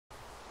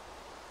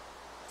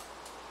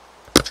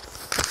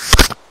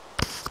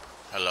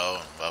Hello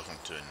and welcome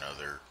to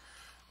another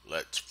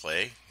Let's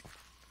Play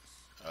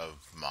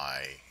of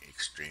my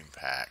Extreme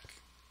Pack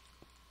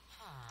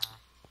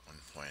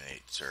 1.8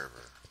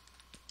 server.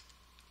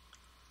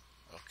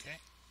 Okay,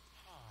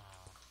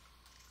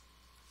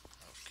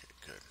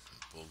 good.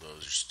 The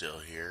bulldozer's still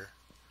here.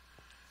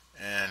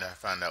 And I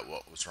found out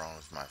what was wrong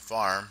with my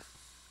farm.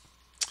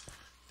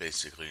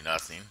 Basically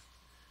nothing.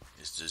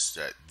 It's just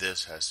that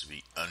this has to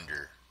be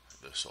under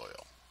the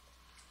soil.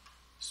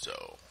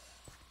 So,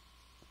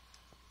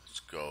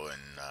 let's go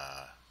and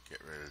get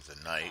rid of the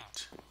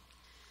night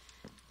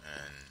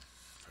and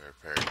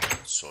prepare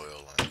good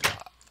soil on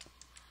top.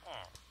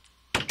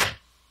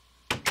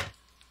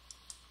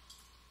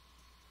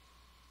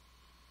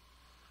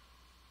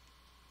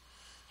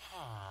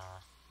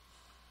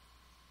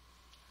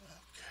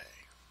 Okay,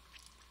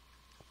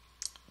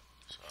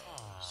 so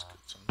let's get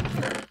some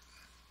dirt.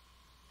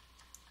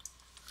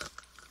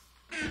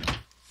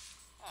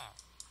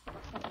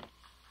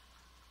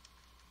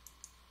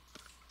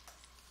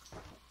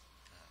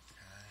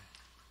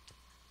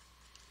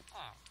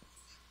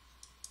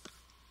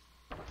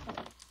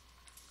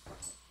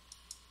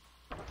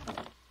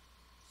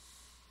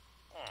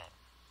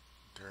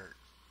 Dirt,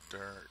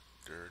 dirt,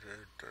 dirt,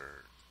 dirt,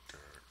 dirt,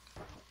 dirt.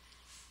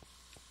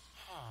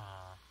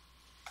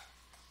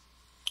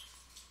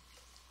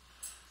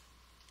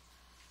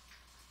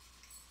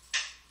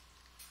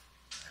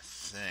 I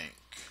think,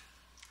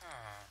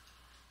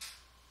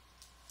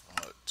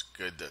 well, it's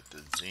good that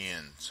the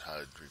Zeons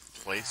had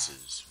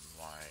replaces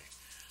my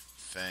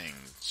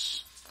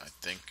things. I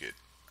think it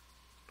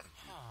would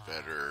be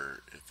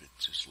better if it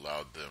just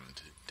allowed them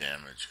to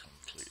damage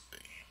completely.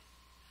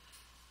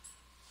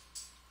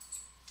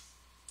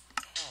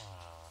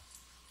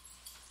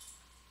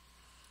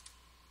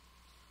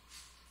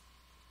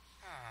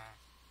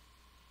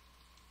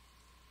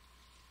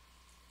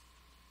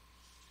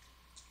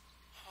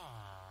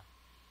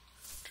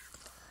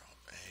 Pearl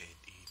aid,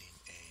 eating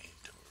aid,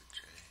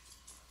 torch aid.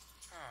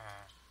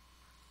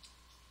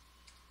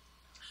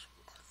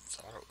 I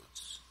thought it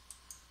was.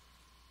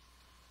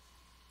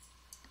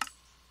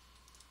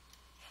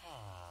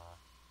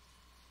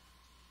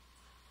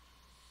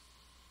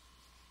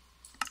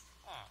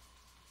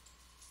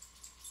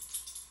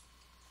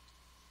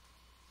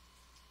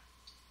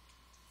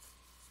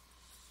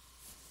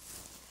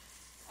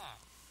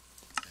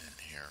 In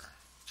here.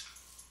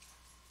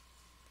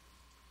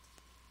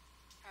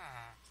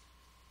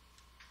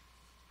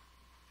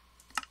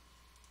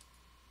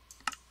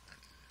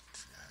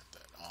 Have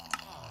that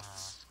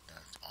off.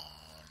 That's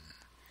on.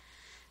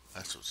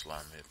 That's what's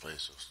allowing me to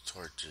place those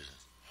torches.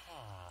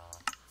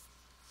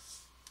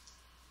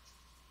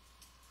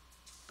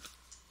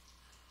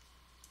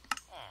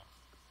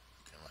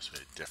 Okay, must be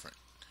a different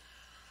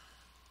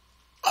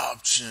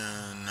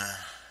option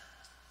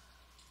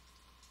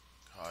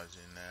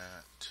causing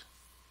that.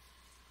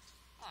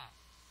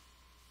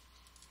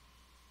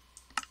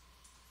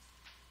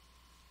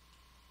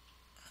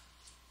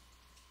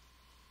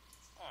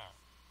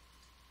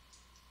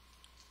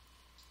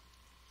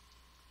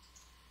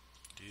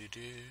 Do do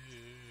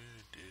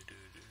do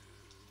do do.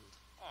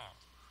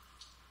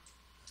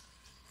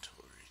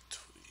 Inventory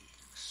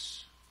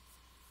tweaks.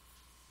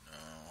 No,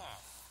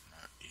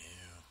 not you.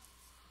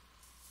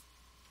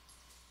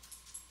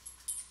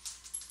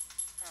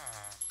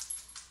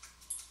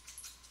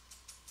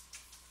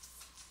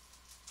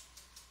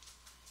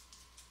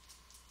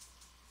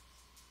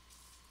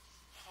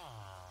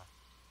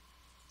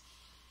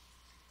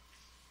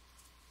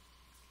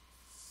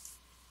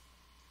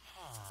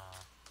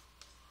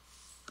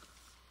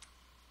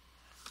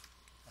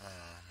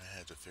 I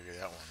had to figure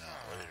that one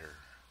out later.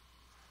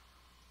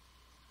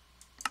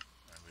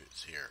 Maybe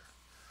it's here.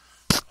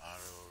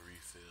 Auto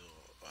refill.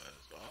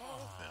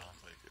 Metal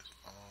plate is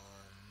on.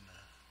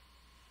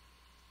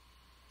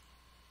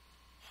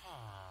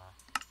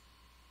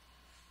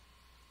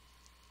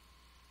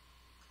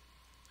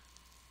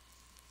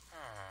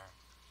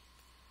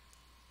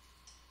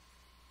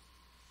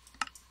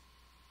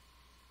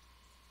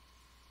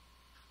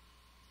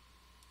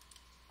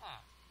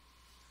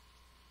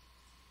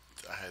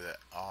 I had that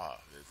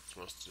off. It's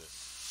supposed to.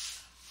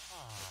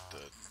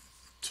 The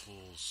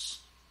tools.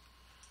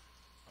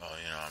 Oh,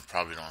 I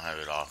probably don't have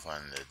it off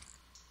on the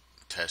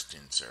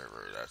testing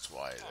server. That's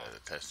why the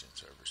testing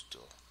server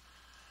still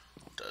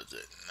does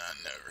it. And I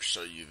never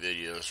show you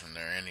videos from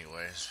there,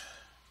 anyways.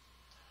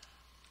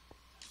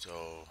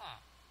 So,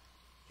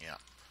 yeah,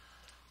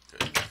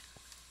 good.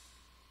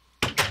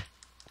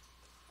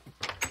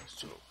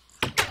 So,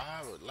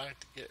 I would like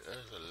to get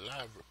us a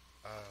library,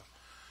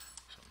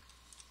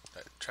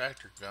 that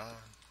tractor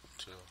going,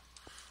 so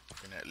we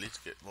can at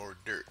least get more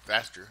dirt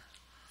faster.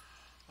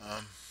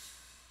 Let's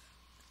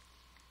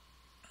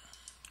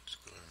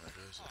go ahead and make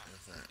this an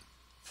infinite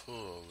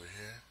pull over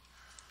here.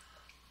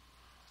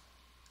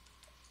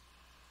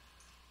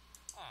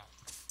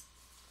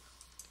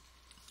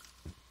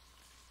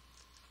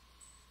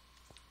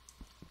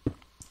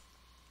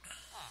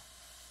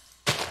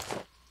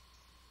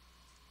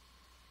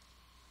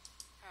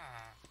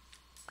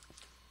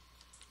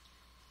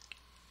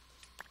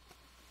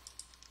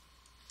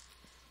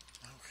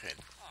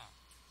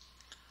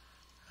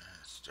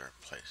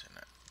 placing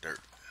that dirt.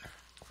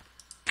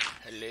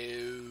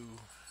 Hello,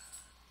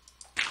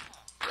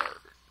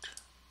 dirt.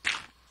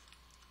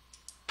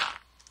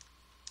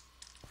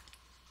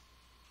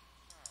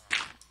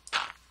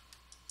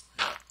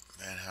 Yep,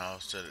 Vanhal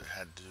said it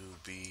had to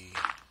be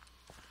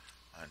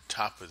on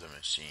top of the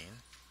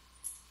machine.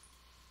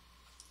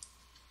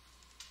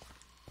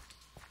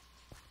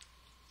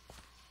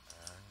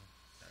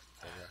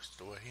 And that's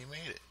the way he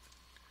made it.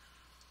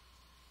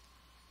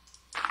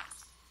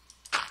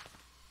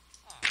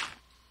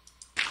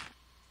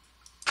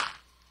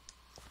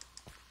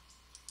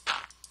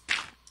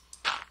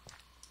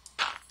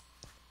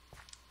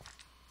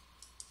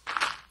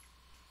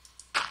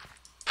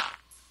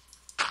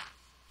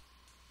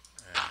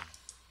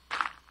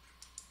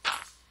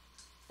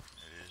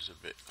 Is a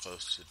bit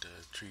close to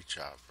the tree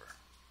chopper.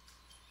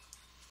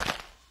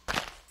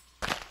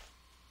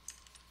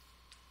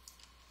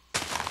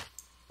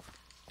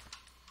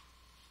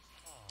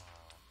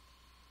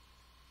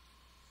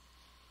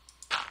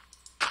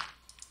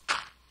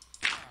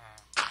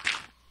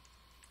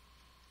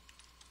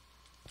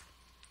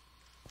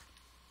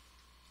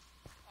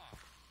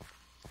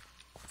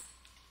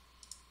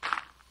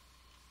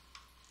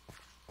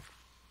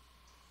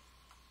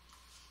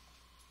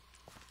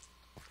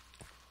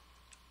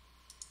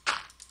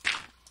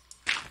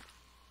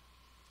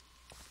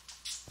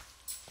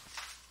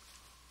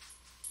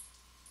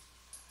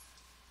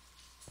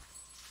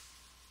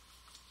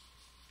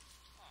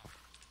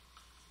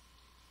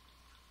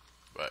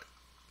 But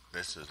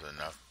this is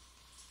enough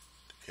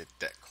to get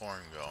that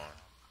corn going.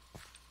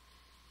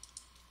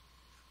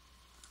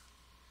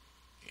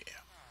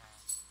 Yeah,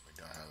 we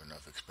don't have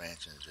enough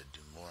expansions to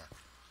do more.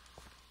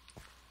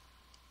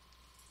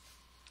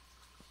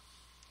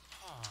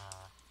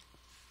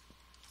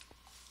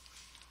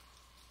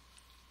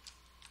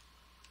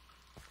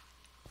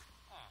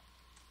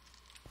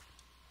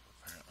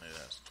 Apparently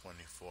that's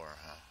 24,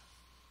 huh?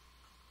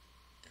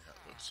 Yeah,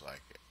 it looks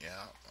like it.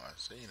 Yeah, I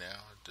see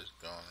now. It's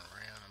just going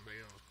around a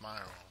big old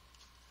spiral.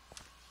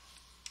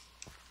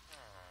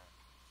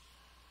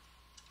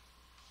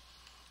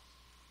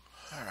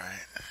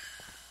 Alright.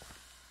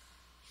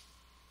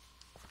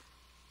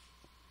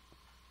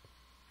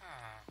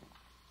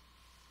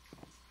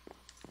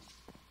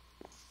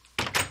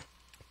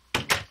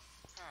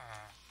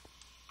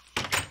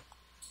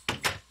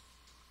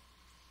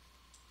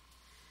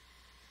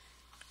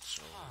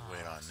 So we'll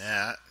wait on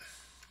that.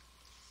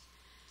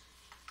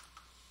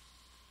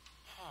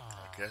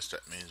 I guess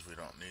that means we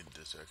don't need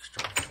this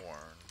extra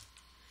corn.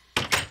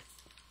 We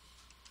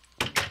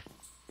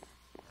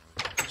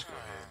can just go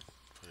ahead and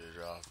put it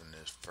off in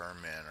this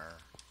fermenter.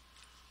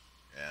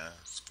 Yeah,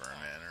 it's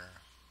fermenter.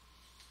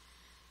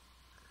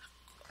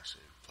 I see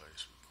a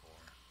place with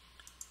corn.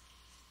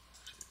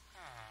 I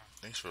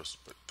think you're supposed to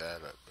put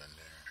that up in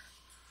there.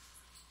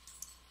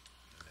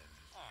 And then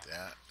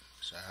that.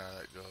 Is that how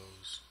that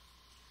goes?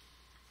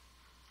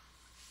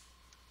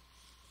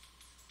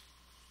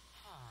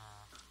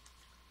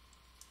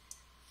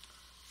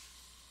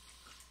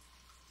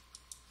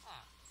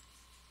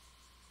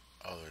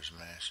 Oh, there's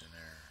mash in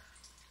there.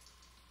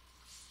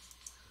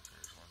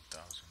 There's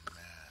 1,000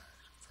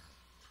 mash.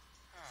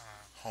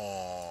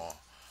 Oh,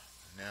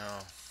 now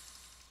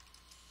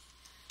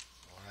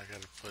what I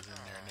gotta put in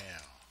there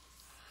now?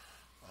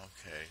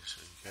 Okay,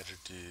 so you gotta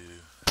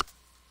do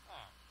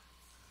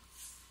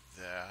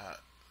that.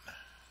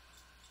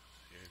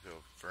 You gotta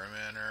go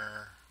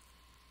fermenter.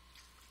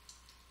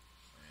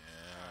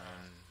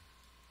 And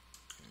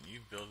can you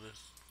build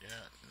this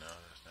yet? No,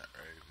 that's not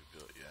ready to be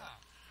built yet.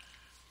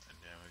 And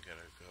then we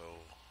gotta go.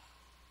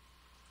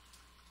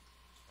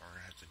 We're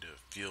gonna have to do a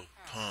fuel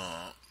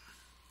pump.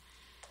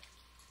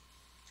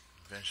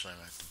 Eventually, I'm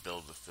gonna have to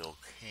build the fill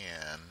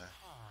can.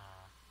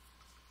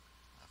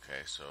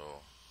 Okay,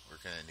 so we're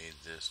gonna need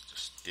this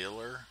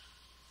distiller.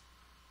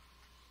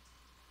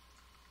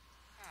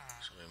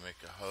 So we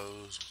make a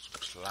hose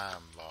with some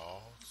slime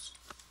balls.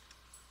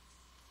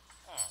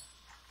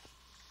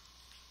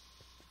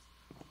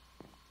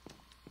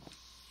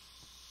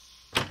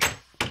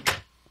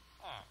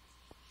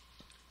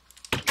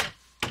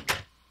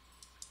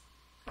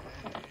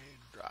 Okay,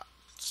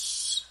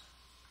 drops.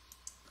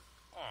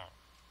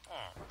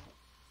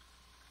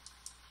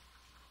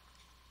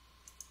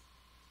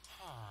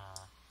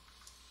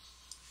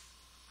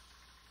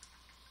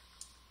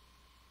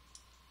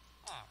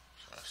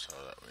 So I saw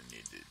that we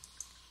needed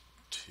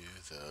 2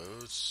 of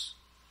those.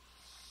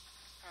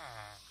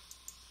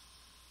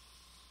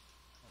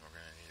 And we're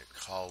gonna need a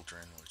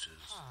cauldron, which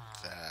is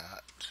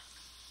that.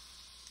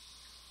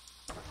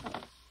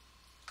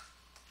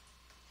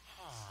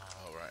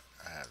 Oh right,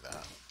 I have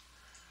that.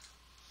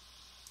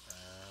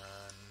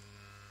 And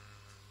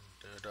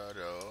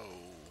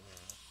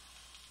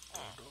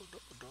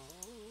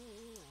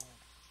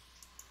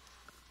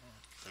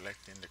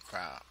collecting the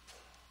crop.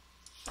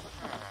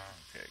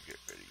 Okay, get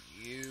rid of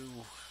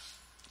you.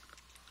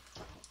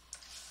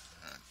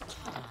 That's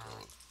gonna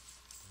go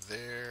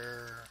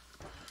there.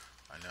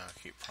 I know I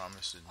keep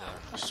promising doing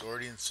the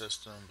sorting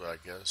system, but I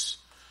guess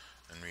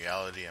In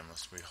reality, I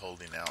must be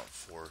holding out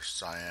for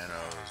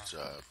Cyano's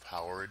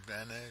power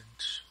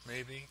advantage,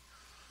 maybe?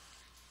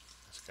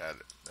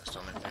 That's the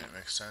only thing that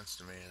makes sense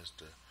to me as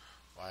to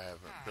why I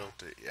haven't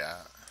built it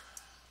yet.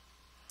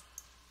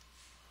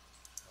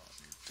 I don't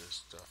need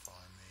this stuff on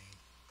me.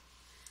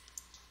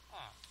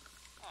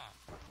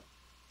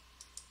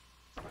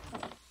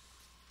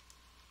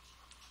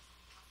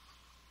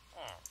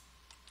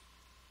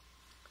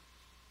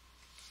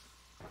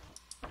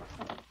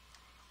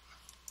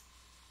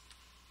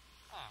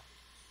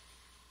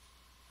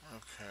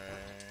 Okay.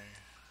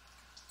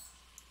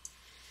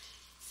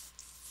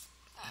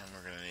 And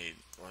we're gonna need,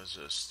 what is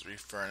this, 3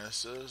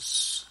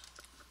 furnaces?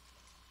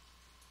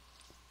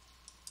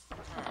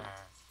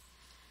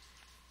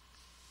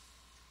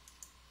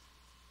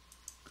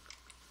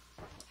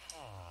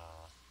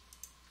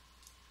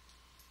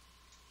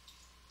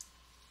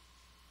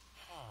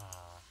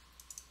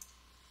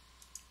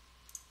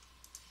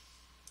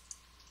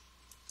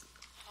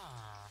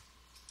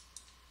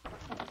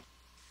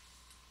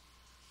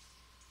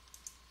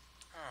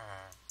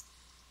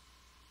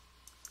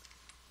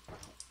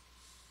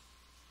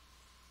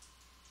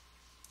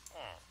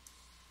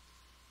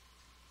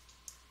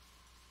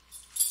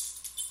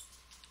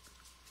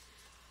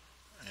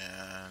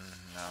 And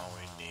now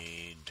we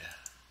need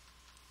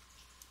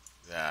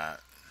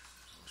that,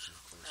 which of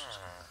course is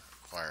going to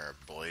require a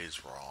blaze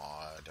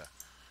rod,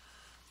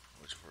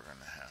 which we're going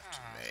to have to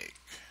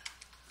make.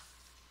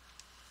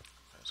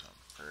 Because I'm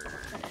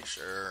pretty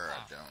sure I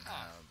don't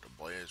have the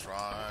blaze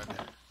rod.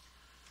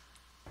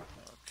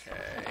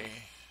 Okay.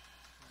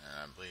 And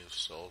I believe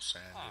soul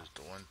sand is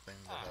the one thing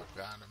that I've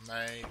got to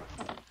make.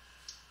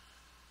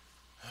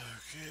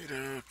 Okie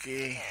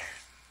dokie.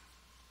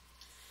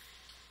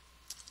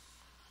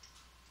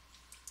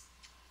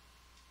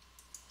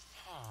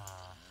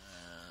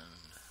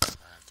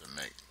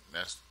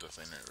 That's the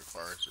thing that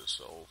requires the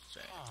soul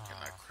sand. Can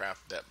I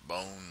craft that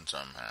bone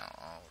somehow?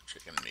 Oh,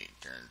 chicken meat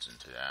turns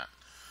into that.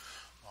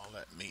 All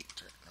that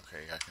meat.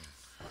 Okay, I can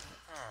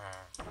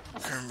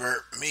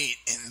convert meat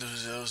into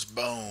those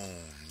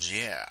bones.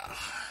 Yeah.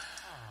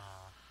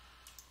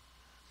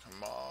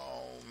 Come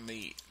on,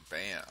 meat.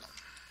 Bam.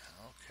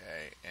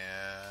 Okay,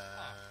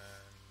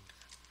 and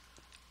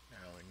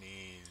now we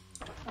need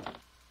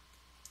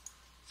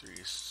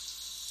 3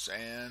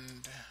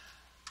 sand.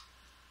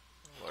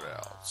 What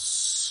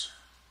else?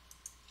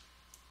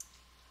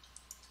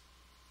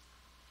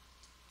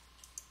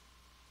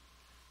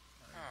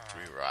 And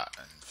 3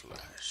 rotten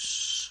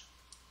flesh.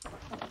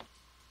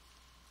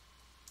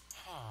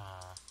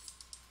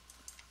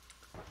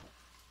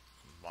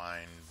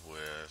 Combined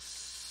with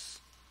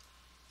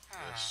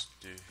this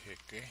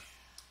doohickey.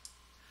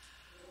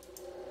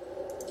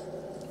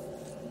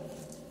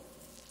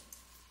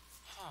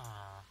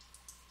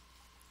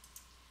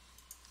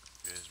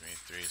 Gives me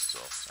 3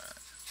 soul sand.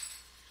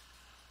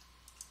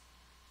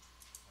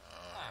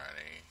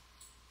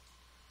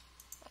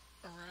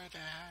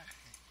 Alrighty.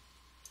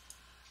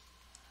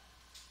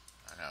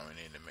 Now we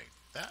need to make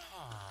that.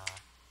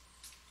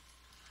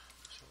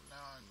 So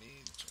now I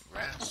need some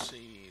grass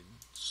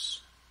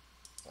seeds.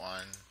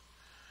 1.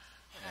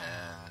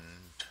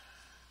 And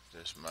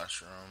this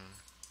mushroom.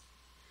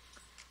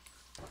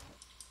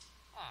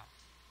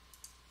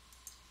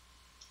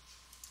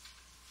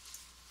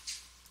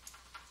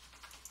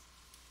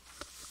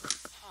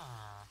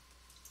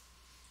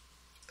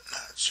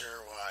 Not sure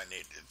why I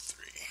needed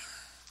 3.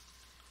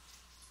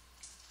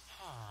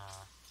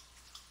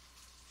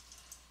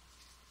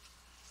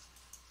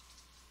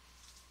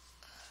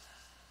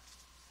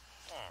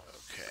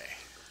 Okay.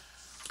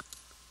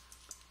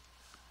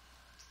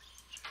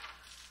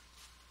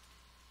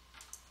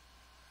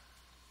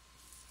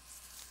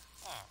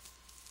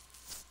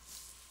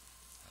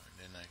 And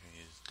then I can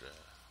use the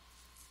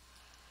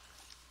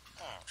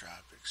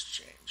drop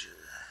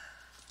exchanger.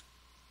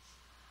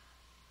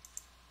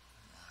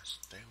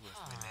 Stay with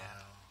me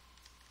now.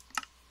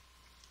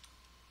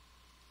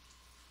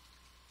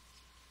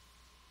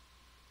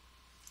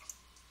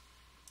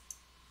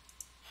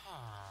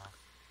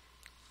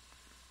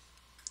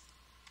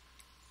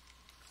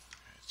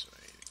 Okay, so I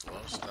need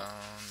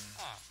glowstone.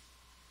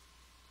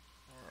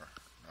 Or,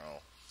 no,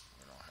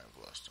 we don't have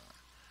glowstone.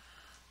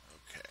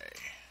 Okay.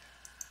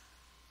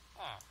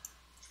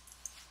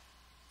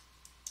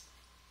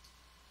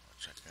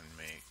 Which I can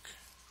make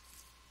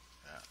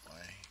that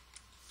way.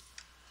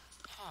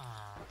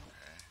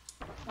 Okay.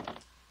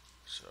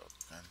 So,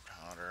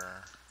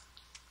 gunpowder.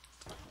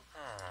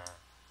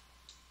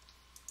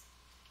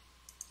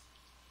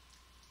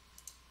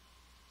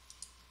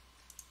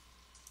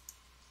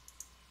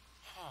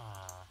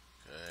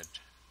 Good.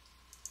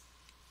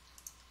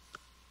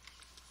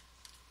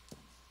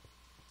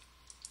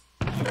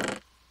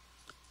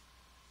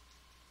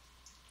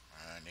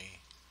 Alrighty.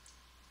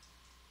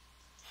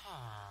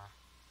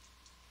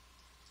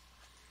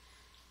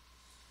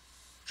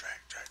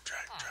 Drag.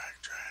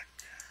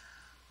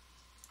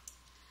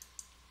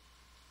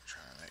 I'm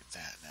trying to make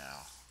that now.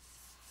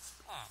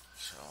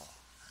 So,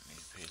 I need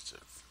a piece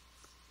of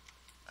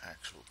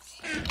actual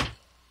coal.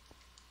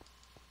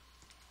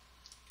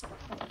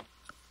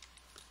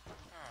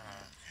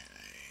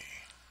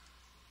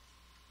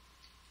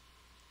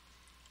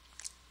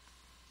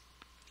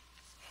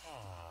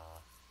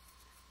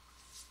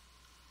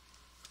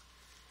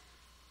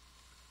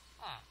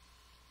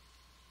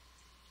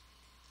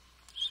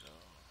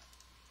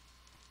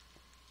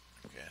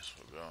 guess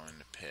we'll go in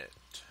the pit.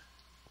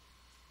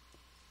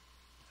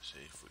 See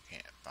if we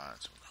can't find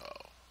some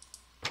coal.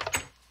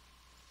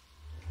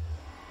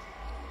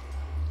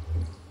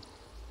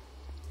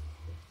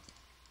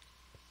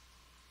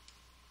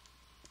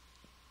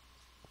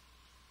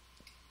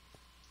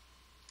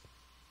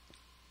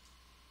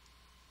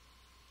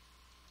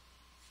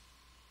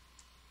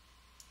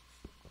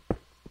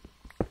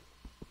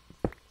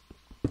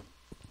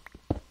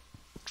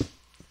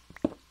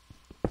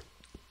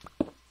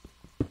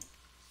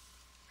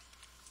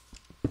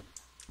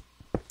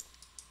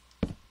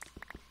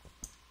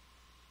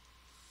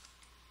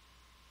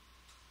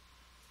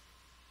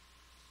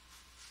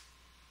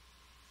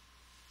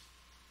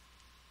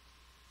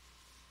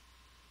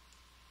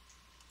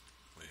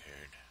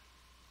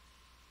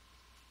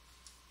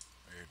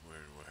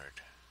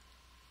 Weird.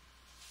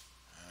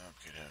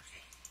 Okie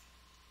dokie.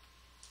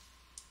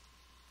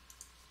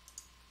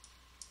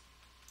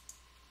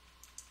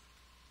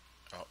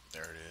 Oh,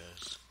 there it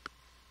is.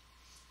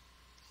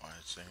 Why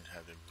does things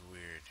have to be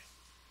weird?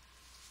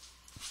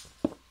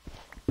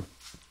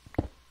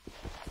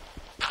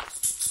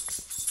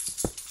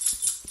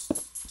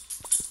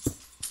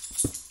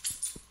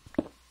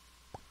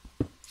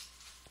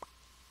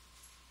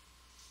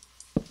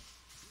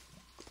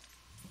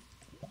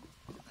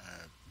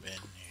 I've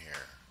been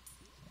here.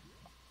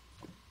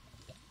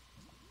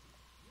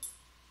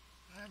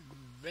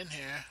 I've been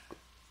here.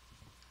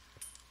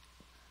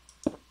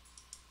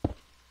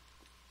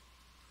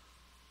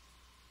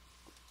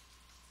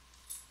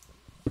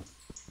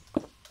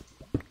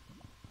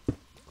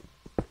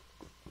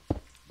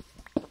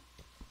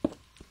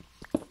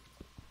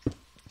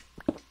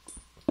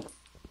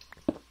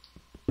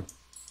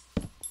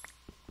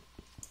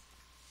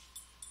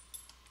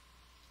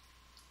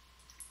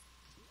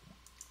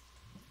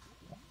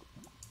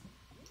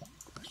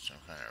 Some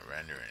kind of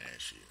rendering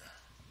issue.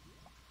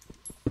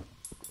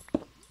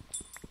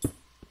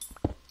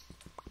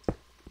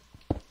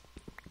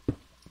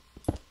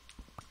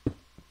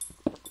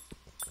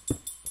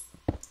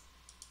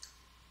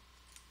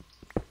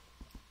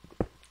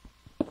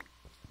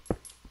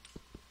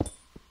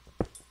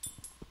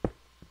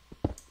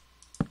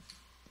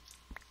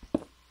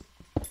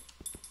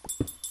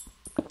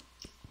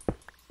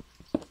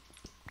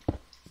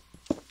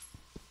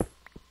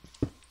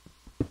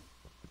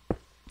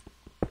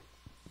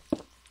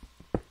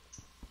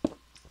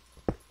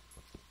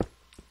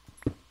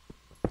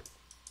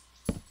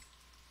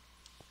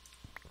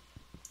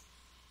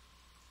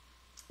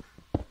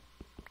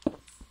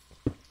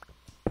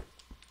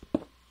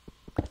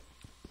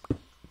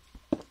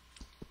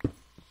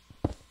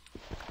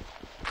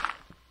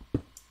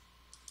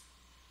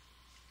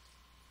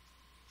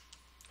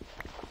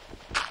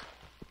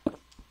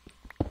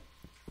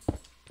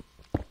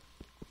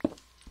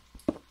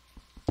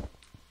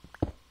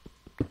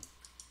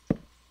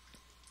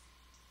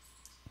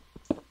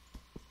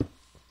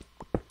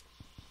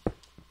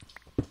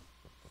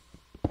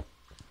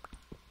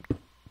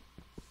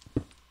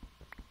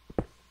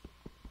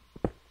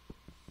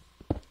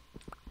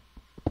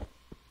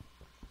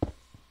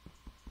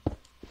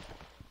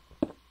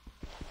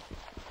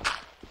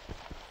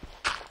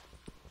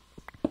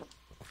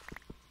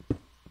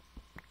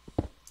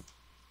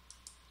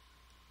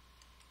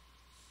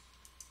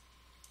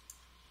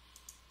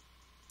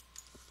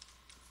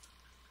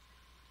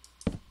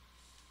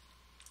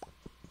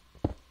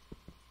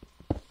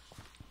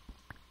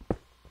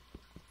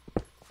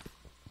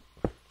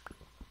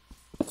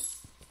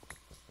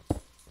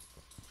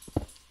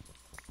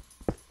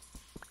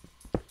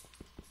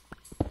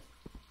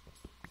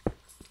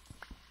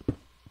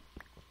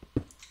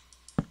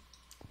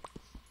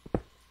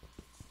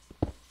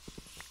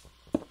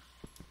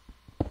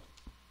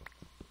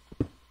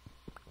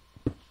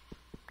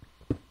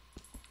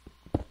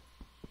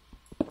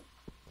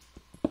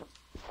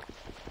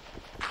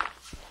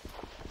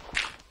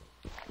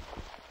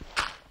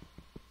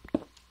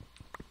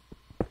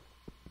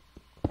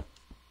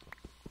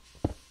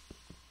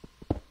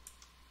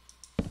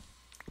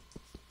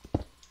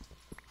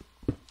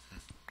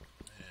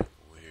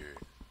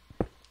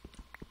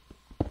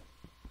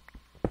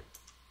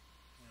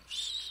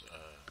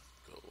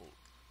 Gold.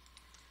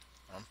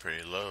 I'm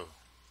pretty low.